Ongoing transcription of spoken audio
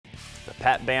The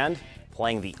pep band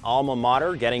playing the alma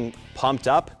mater, getting pumped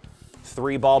up.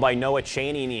 3 ball by Noah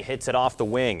Cheney, and he hits it off the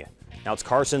wing. Now it's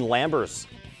Carson Lambers,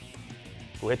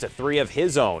 who hits a 3 of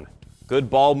his own. Good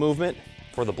ball movement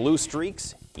for the Blue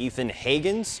Streaks. Ethan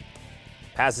Hagens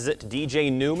passes it to DJ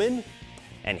Newman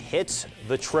and hits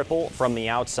the triple from the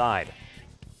outside.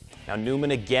 Now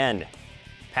Newman again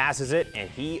passes it, and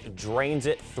he drains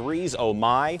it. 3s, oh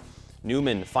my.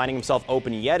 Newman finding himself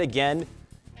open yet again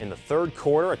in the third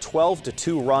quarter. A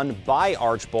 12-2 run by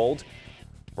Archbold.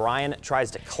 Bryan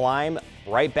tries to climb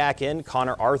right back in.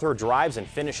 Connor Arthur drives and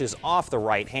finishes off the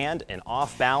right hand and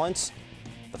off balance.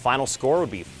 The final score would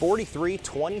be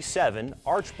 43-27.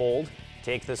 Archbold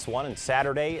take this one, and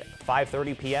Saturday,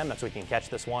 5:30 p.m. That's when we can catch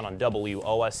this one on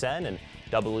WOSN and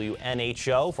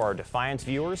WNHO for our Defiance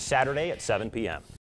viewers, Saturday at 7 p.m.